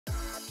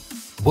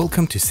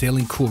Welcome to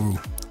Sailing Koru.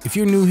 If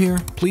you're new here,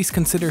 please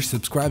consider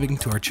subscribing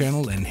to our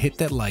channel and hit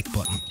that like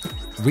button.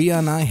 Ria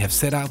and I have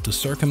set out to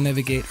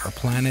circumnavigate our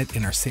planet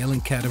in our sailing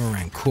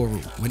catamaran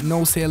Koru with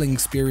no sailing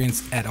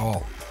experience at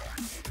all.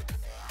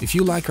 If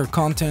you like our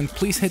content,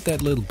 please hit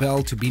that little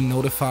bell to be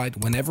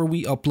notified whenever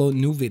we upload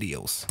new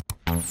videos.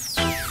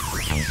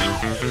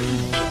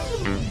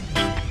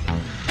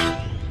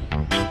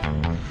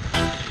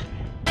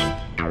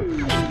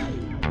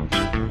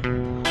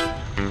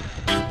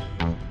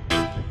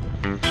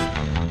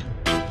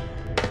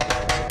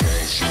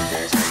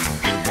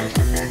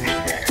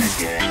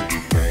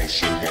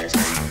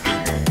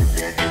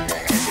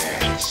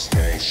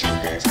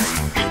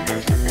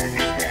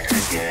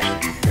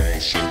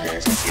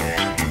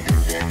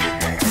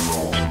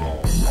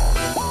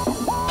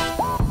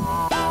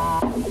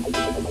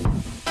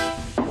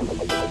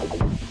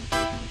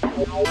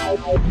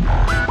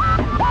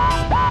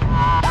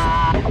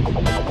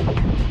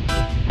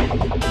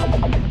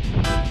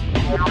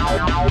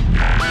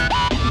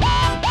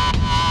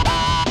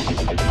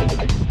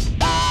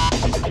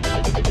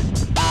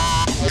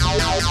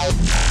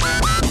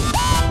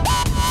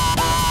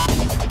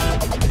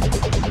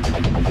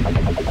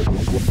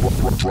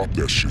 Drop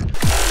that shit.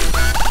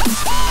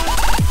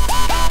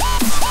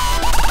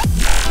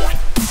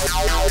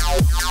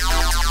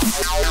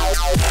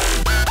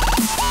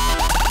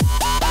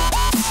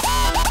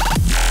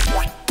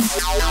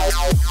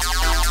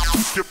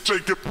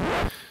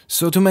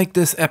 So to make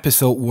this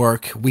episode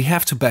work, we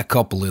have to back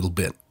up a little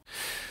bit.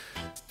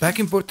 Back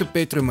in Puerto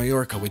Petro,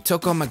 Mallorca, we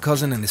took on my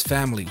cousin and his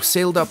family. We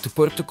sailed up to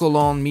Puerto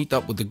Colón, meet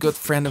up with a good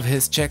friend of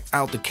his, checked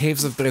out the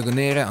caves of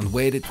Dragonera and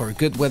waited for a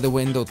good weather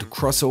window to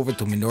cross over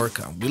to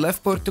Menorca. We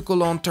left Puerto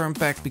Colón, turned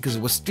back because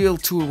it was still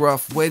too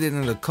rough, waited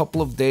in a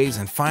couple of days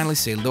and finally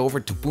sailed over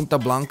to Punta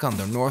Blanca on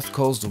the north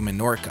coast of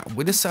Menorca.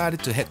 We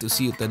decided to head to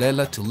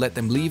Ciutadella to let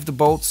them leave the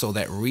boat so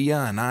that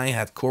Ria and I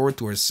had Koru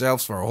to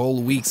ourselves for a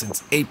whole week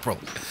since April.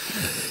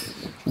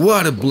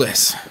 What a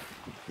bliss!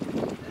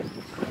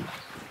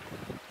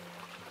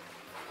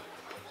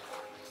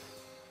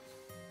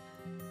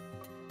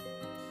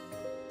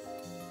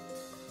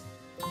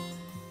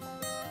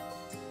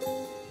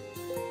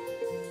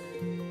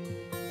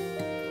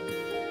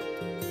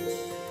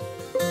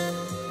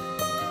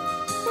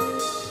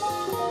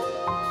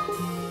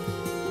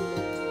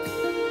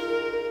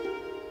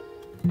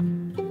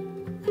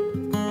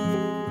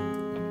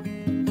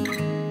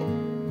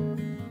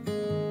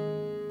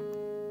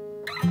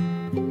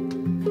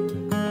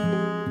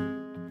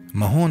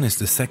 Mahon is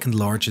the second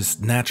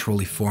largest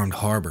naturally formed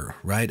harbor,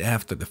 right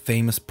after the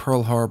famous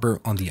Pearl Harbor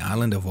on the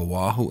island of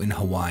Oahu in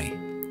Hawaii.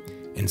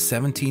 In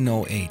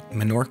 1708,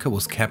 Menorca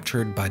was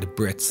captured by the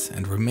Brits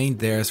and remained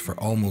theirs for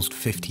almost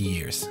 50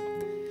 years.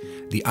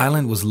 The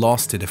island was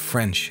lost to the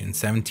French in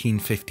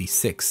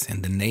 1756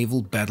 in the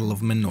naval Battle of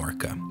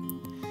Menorca.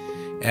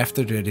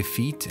 After their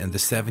defeat in the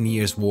 7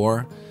 Years'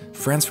 War,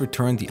 France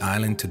returned the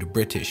island to the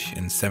British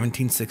in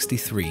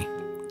 1763.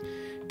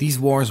 These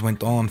wars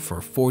went on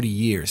for 40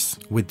 years,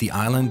 with the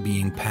island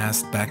being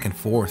passed back and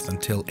forth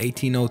until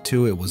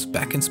 1802 it was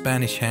back in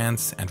Spanish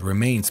hands and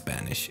remained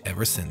Spanish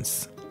ever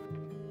since.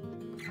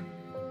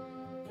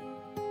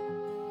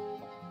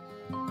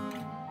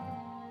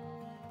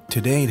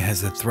 Today it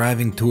has a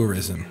thriving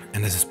tourism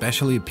and is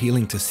especially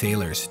appealing to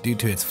sailors due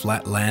to its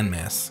flat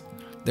landmass.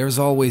 There is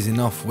always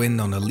enough wind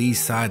on the lee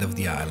side of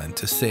the island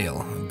to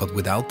sail, but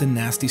without the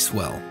nasty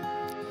swell.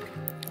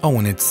 Oh,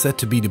 and it's said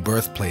to be the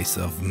birthplace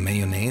of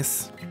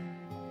mayonnaise.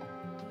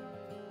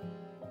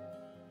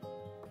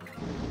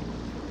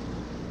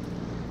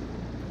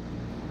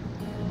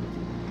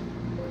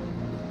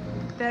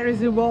 There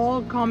is a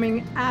wall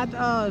coming at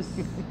us.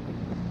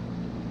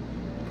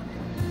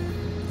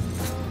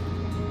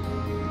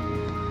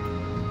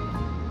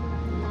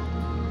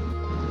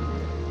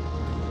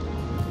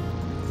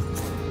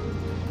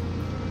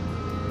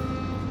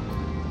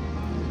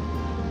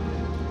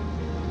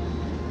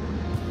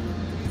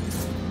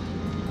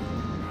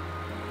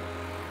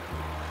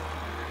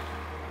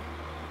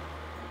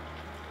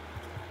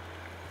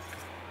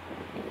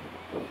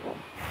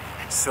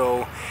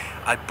 So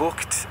I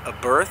booked a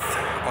berth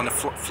on a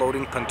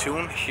floating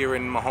pontoon here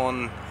in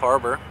Mahon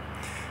Harbor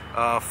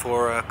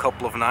for a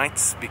couple of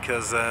nights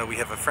because we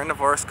have a friend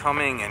of ours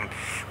coming and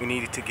we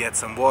needed to get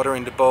some water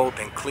in the boat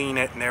and clean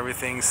it and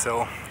everything.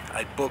 So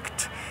I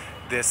booked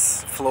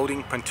this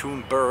floating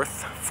pontoon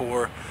berth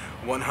for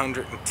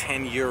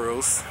 110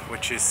 euros,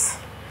 which is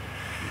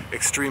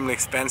extremely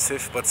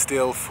expensive, but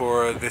still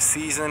for the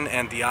season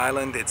and the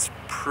island it's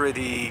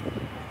pretty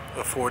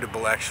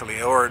affordable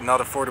actually, or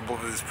not affordable,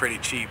 but it's pretty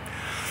cheap.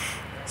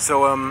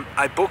 So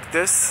I booked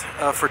this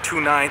for 2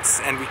 nights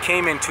and we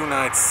came in 2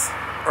 nights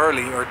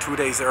early, or 2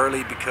 days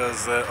early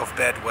because of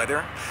bad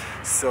weather.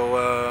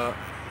 So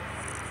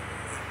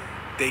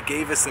they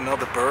gave us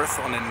another berth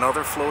on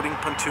another floating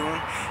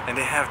pontoon and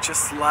they have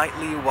just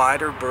slightly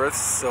wider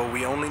berths, so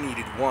we only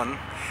needed one.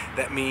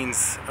 That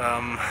means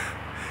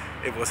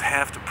it was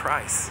half the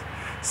price.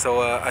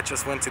 So I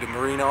just went to the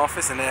marina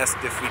office and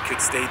asked if we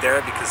could stay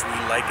there because we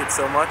like it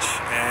so much,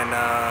 and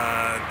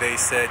they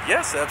said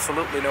yes,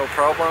 absolutely no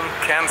problem,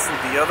 cancel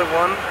the other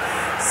one,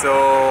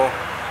 so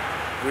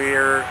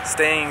we're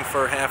staying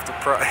for half the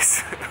price,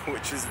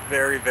 which is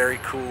very, very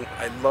cool.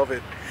 I love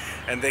it.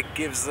 And that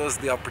gives us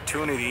the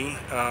opportunity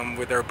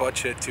with our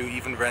budget to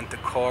even rent a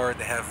car.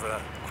 They have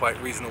quite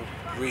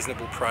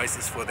reasonable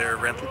prices for their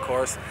rental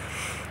cars.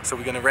 So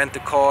we're gonna rent the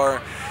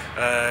car,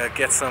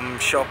 get some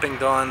shopping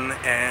done,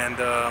 and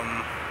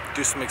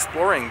do some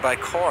exploring by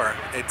car.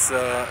 It's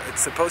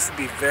supposed to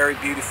be a very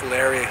beautiful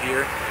area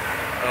here.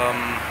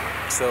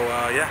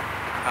 Yeah,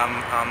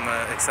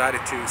 I'm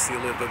excited to see a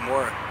little bit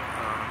more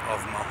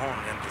of Mahon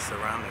and the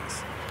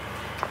surroundings.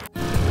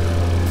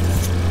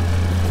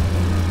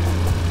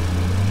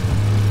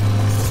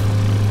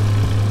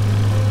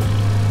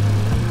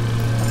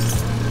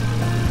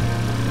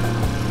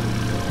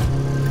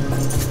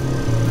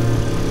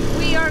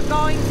 We are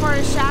going for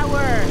a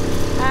shower,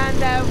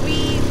 and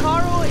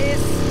Koru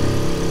is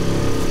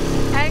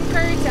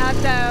anchored at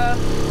the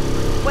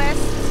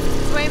west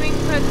swimming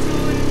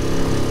pontoon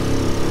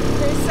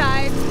this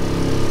side,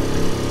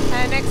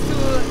 next to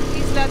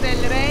Isla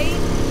del Rey.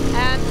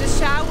 And the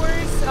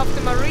showers of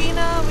the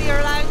marina we are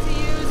allowed to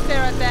use,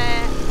 they're at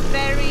the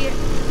very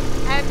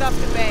end of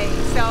the bay.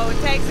 So it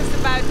takes us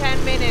about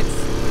 10 minutes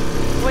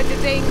with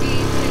the dinghy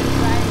to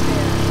right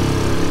there.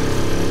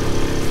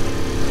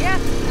 Yeah,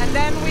 and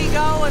then we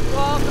go and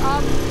walk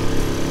up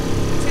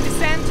to the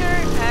center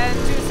and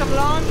do some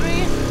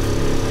laundry.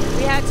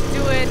 We had to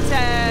do it,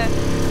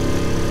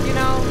 you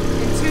know,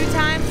 in 2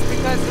 times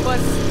because it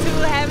was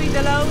too heavy,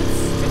 the loads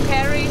to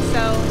carry.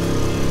 So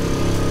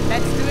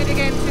let's do it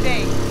again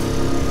today.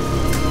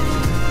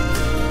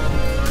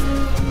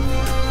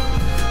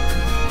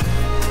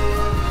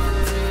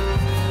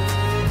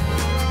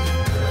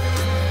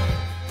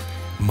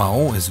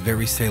 Mahon is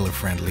very sailor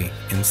friendly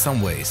in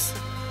some ways.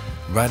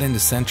 Right in the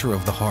center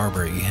of the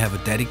harbor you have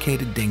a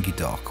dedicated dinghy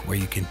dock where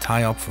you can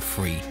tie up for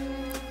free.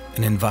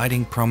 An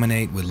inviting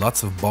promenade with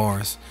lots of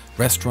bars,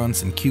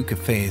 restaurants and cute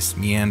cafes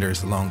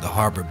meanders along the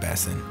harbor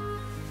basin.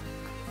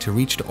 To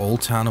reach the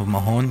old town of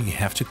Mahon you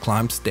have to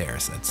climb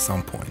stairs at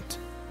some point.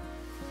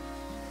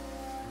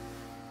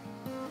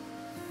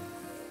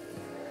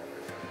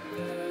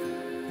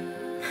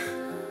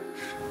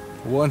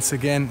 Once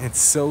again, it's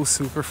so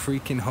super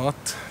freaking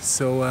hot,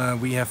 so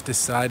we have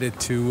decided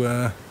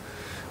to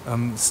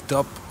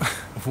stop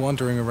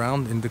wandering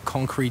around in the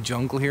concrete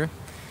jungle here,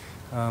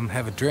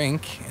 have a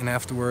drink, and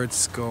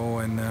afterwards go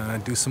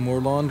and do some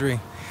more laundry.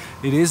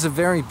 It is a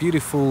very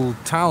beautiful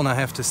town, I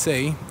have to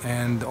say,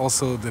 and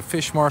also the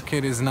fish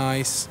market is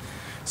nice,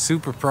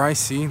 super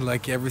pricey,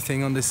 like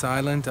everything on this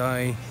island,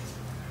 I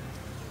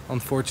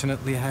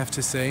unfortunately have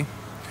to say.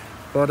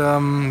 But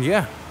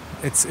yeah.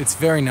 It's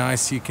very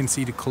nice. You can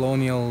see the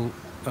colonial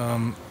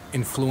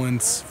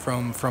influence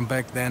from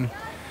back then,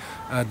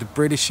 the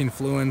British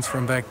influence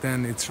from back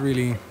then. It's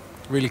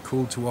really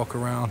cool to walk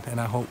around, and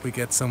I hope we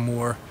get some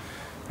more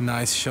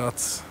nice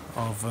shots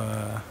of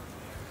the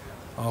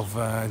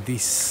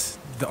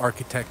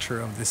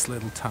architecture of this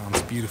little town.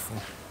 It's beautiful.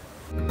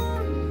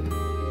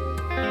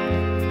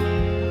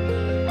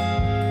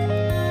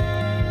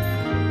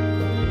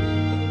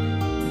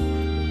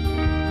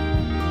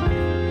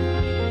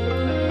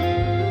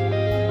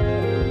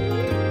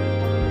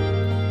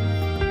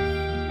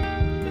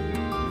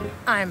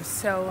 I'm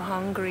so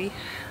hungry.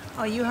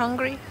 Are you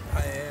hungry?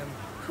 I am.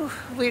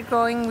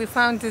 We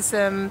found this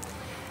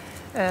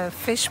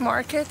fish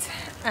market,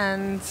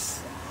 and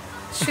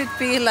should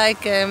be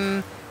like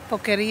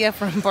Pokeria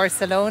from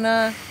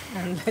Barcelona,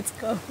 and let's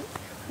go.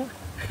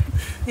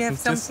 You have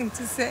something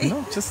to say?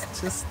 No, just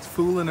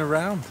fooling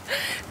around.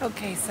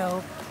 Okay,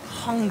 so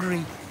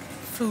hungry.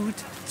 Food,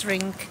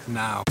 drink.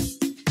 Now.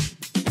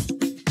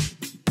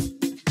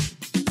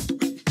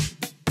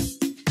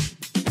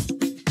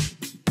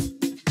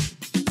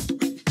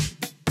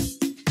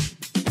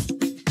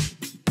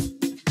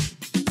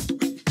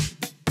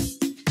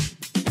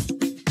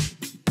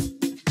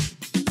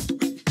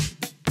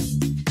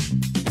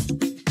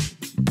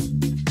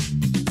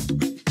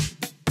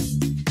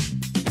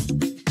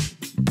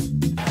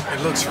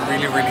 It looks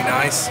really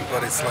nice,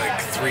 but it's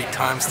like 3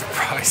 times the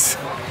price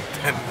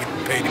than we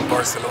paid in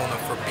Barcelona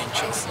for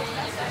beaches.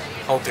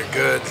 Hope they're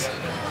good.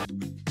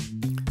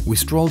 We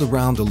strolled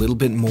around a little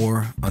bit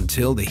more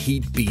until the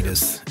heat beat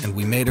us and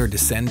we made our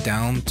descent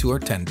down to our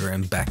tender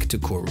and back to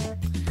Koru.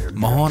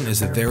 Mahon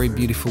is a very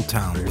beautiful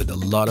town with a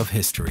lot of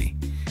history.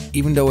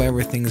 Even though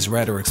everything is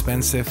rather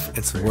expensive,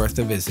 it's worth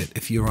a visit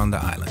if you're on the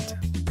island.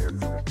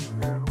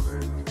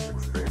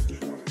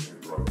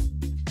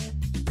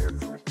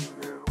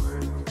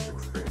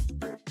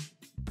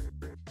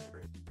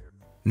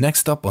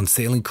 Next up on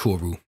Sailing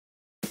Koru.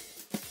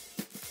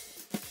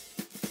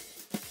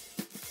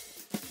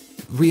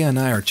 Ria and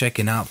I are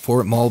checking out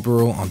Fort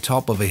Marlborough on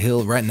top of a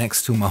hill right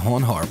next to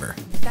Mahon Harbor.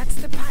 That's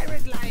the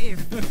pirate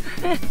life!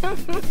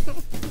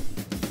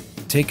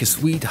 Take a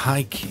sweet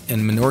hike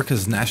in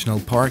Menorca's National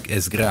Park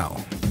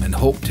Esgrau and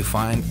hope to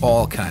find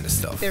all kind of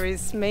stuff. There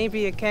is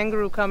maybe a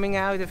kangaroo coming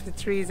out of the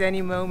trees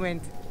any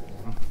moment.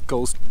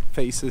 Ghost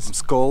faces,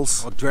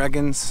 skulls, or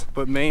dragons,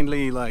 but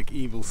mainly like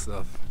evil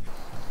stuff.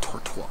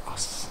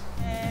 Tortoise.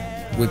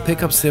 We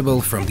pick up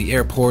Sybil from the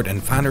airport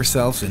and find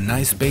ourselves a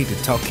nice bay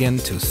to tuck in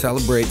to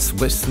celebrate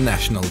Swiss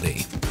National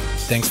Day.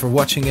 Thanks for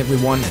watching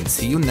everyone, and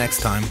see you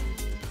next time.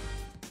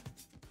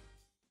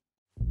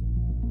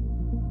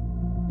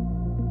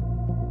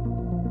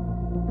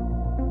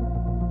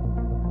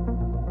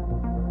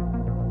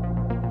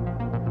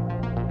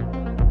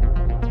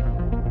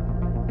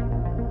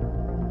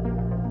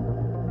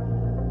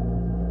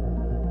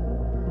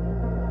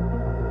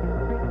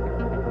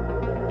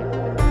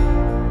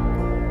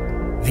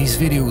 These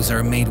videos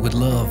are made with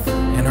love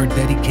and are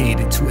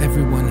dedicated to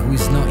everyone who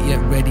is not yet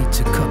ready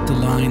to cut the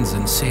lines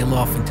and sail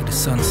off into the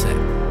sunset.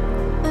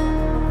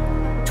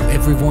 To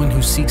everyone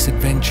who seeks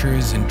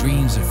adventures and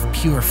dreams of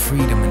pure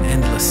freedom and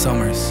endless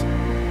summers.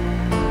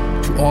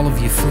 To all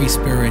of you free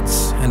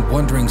spirits and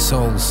wandering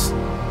souls,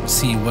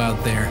 see you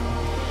out there.